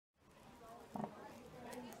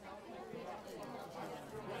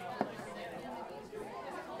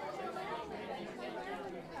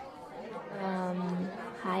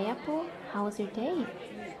how was your day?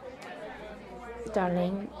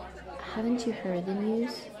 Darling, haven't you heard the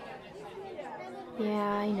news?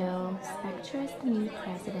 Yeah, I know. Spectra is the new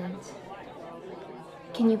president.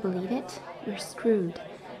 Can you believe it? You're screwed.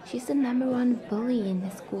 She's the #1 bully in the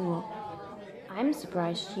school. I'm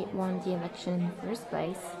surprised she won the election in the first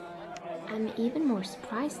place. I'm even more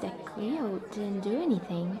surprised that Cleo didn't do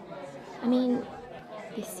anything. I mean,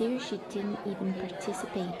 this year she didn't even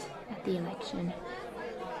participate at the election.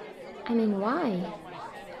 I mean, why?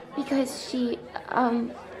 Because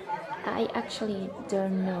I actually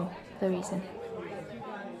don't know the reason.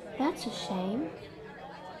 That's a shame.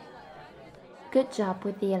 Good job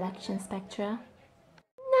with the election, Spectra.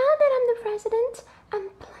 Now that I'm the president, I'm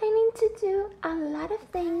planning to do a lot of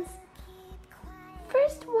things.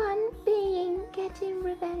 First one being getting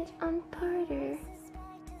revenge on Porter.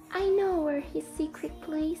 I know where his secret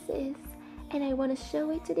place is, and I want to show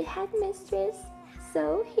it to the headmistress,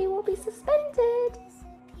 so he will be suspended.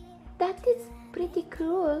 That is pretty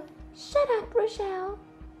cruel. Shut up, Rochelle.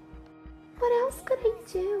 What else could I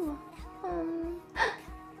do?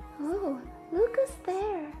 Oh, look who's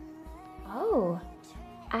there. Oh,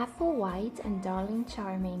 Applewhite and Darling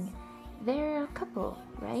Charming. They're a couple,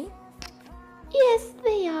 right? Yes,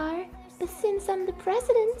 they are. But since I'm the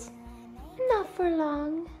president, not for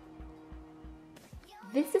long.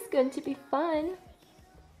 This is going to be fun.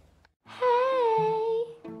 Hey!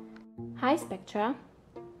 Hi, Spectra.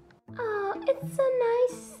 Oh, it's so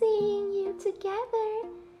nice seeing you together.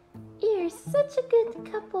 You're such a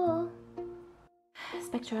good couple.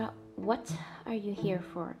 Spectra, what are you here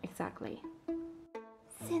for exactly?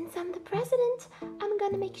 Since I'm the president, I'm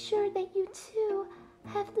gonna make sure that you two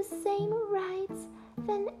have the same rights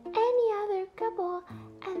than any other couple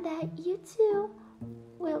and that you two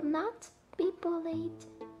will not be bullied.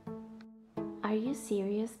 Are you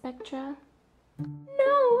serious, Spectra?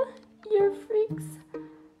 No, you're freaks.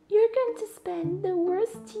 You're going to spend the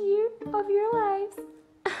worst year of your lives.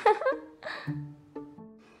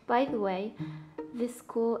 By the way, this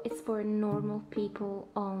school is for normal people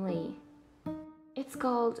only. It's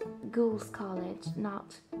called Ghouls College,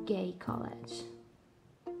 not Gay College.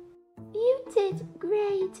 You did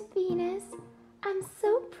great, Venus. I'm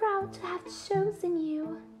so proud to have chosen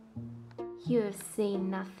you. You have seen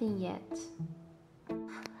nothing yet.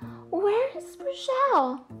 Where is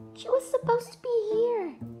Rochelle? She was supposed to be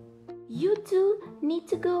here. You two need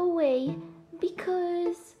to go away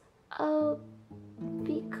because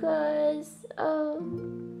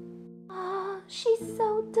she's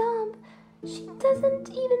so dumb. She doesn't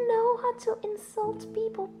even know how to insult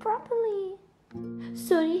people properly.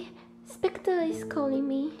 Sorry, Spectre is calling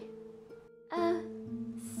me.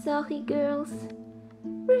 Sorry, girls.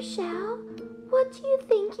 Rochelle, what do you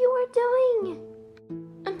think you are doing?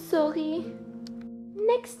 I'm sorry.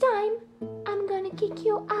 Next time, I'm gonna kick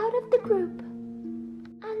you out of the group.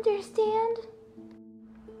 Understand?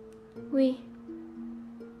 Oui.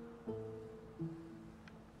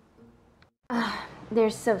 They're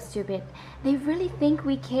so stupid. They really think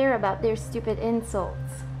we care about their stupid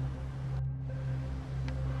insults.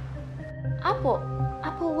 Apple,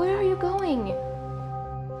 where are you going?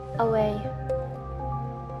 Away.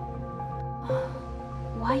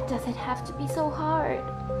 Why does it have to be so hard?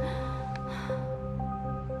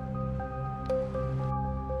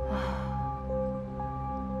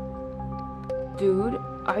 Dude,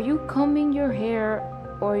 are you combing your hair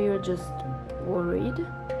or you're just worried?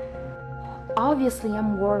 Obviously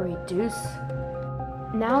I'm worried, Deuce.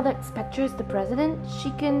 Now that Spectre is the president,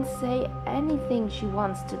 she can say anything she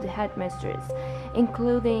wants to the headmistress,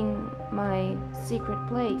 including my secret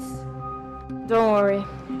place. Don't worry,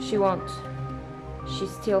 she won't. She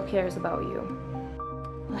still cares about you.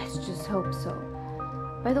 Let's just hope so.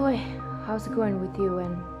 By the way, how's it going with you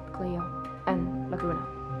and Cleo and Laguna?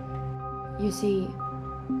 You see,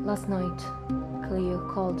 last night Cleo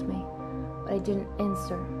called me, but I didn't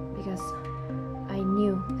answer because I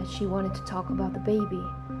knew that she wanted to talk about the baby,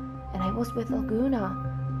 and I was with Laguna.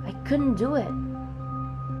 I couldn't do it.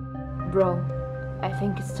 Bro, I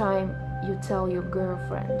think it's time you tell your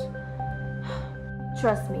girlfriend.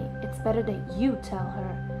 Trust me, it's better that you tell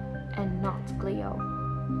her and not Cleo.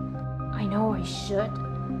 I know I should,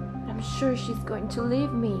 but I'm sure she's going to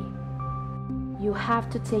leave me. You have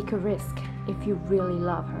to take a risk if you really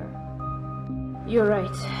love her. You're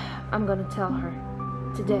right, I'm gonna tell her.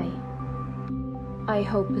 Today. I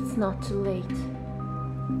hope it's not too late.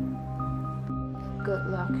 Good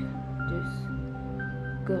luck, Deuce.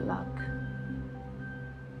 Good luck.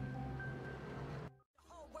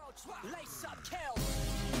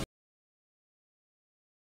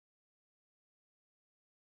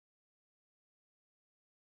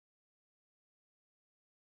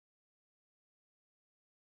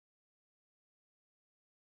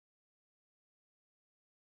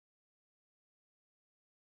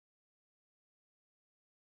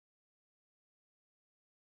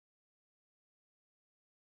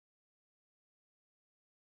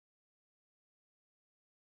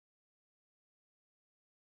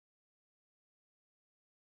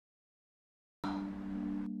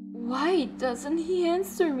 Why doesn't he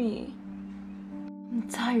answer me? I'm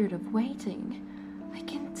tired of waiting. I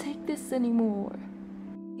can't take this anymore.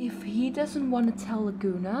 If he doesn't want to tell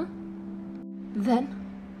Laguna, then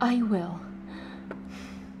I will.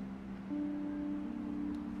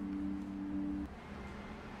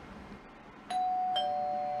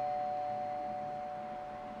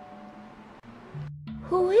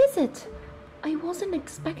 Who is it? I wasn't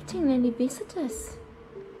expecting any visitors.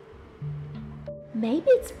 Maybe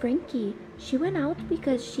it's Frankie. She went out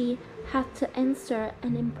because she had to answer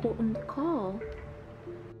an important call.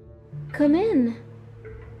 Come in.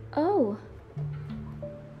 Oh.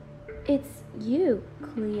 It's you,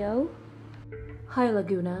 Cleo. Hi,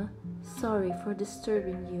 Laguna. Sorry for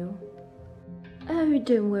disturbing you. Oh,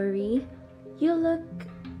 don't worry. You look,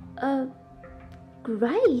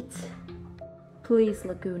 great. Please,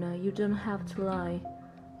 Laguna, you don't have to lie.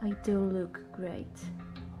 I don't look great.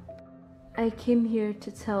 I came here to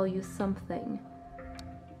tell you something.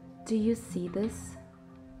 Do you see this?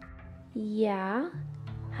 Yeah?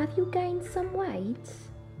 Have you gained some weight?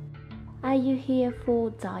 Are you here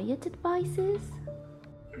for diet advices?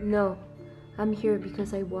 No, I'm here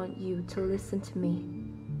because I want you to listen to me.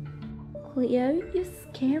 Cleo, you're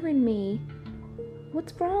scaring me.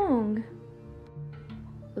 What's wrong?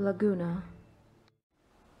 Laguna,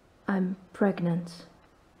 I'm pregnant.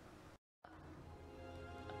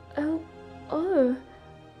 Oh,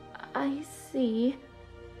 I see.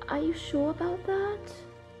 Are you sure about that?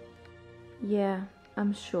 Yeah,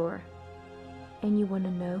 I'm sure. And you want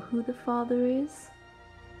to know who the father is?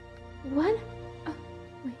 What?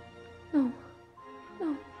 Wait, no.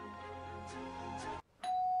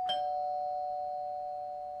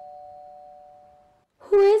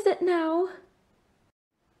 Who is it now?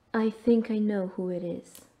 I think I know who it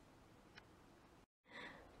is.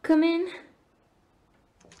 Come in.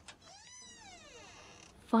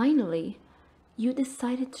 Finally, you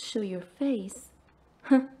decided to show your face.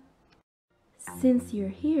 Since you're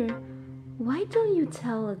here, why don't you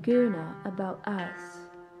tell Laguna about us?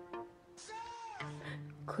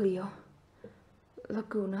 Cleo,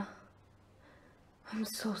 Laguna, I'm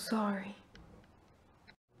so sorry.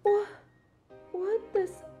 What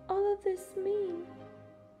does all of this mean?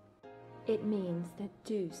 It means that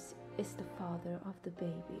Deuce is the father of the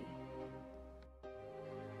baby.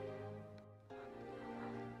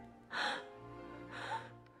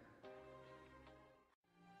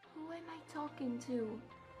 Who am I talking to?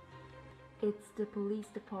 It's the police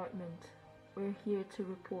department. We're here to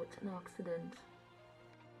report an accident.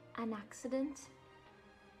 An accident?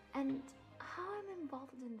 And how am I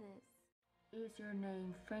involved in this? Is your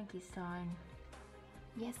name Frankenstein?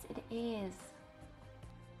 Yes, it is.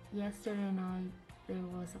 Yesterday night, there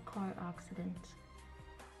was a car accident.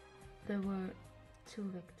 There were 2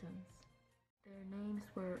 victims. Their names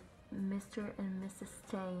were Mr. and Mrs.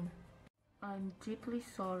 Stain. I'm deeply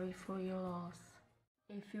sorry for your loss.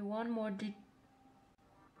 If you want more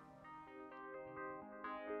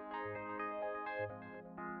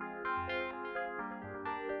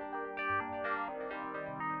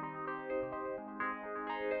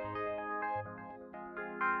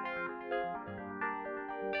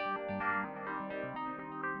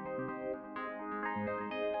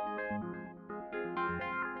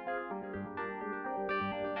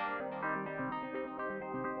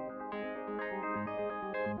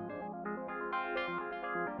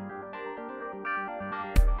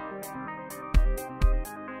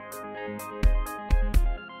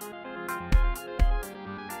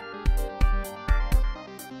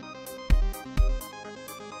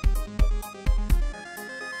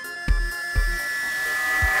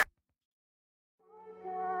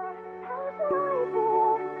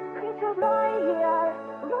Creatures lie here,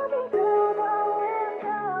 looking through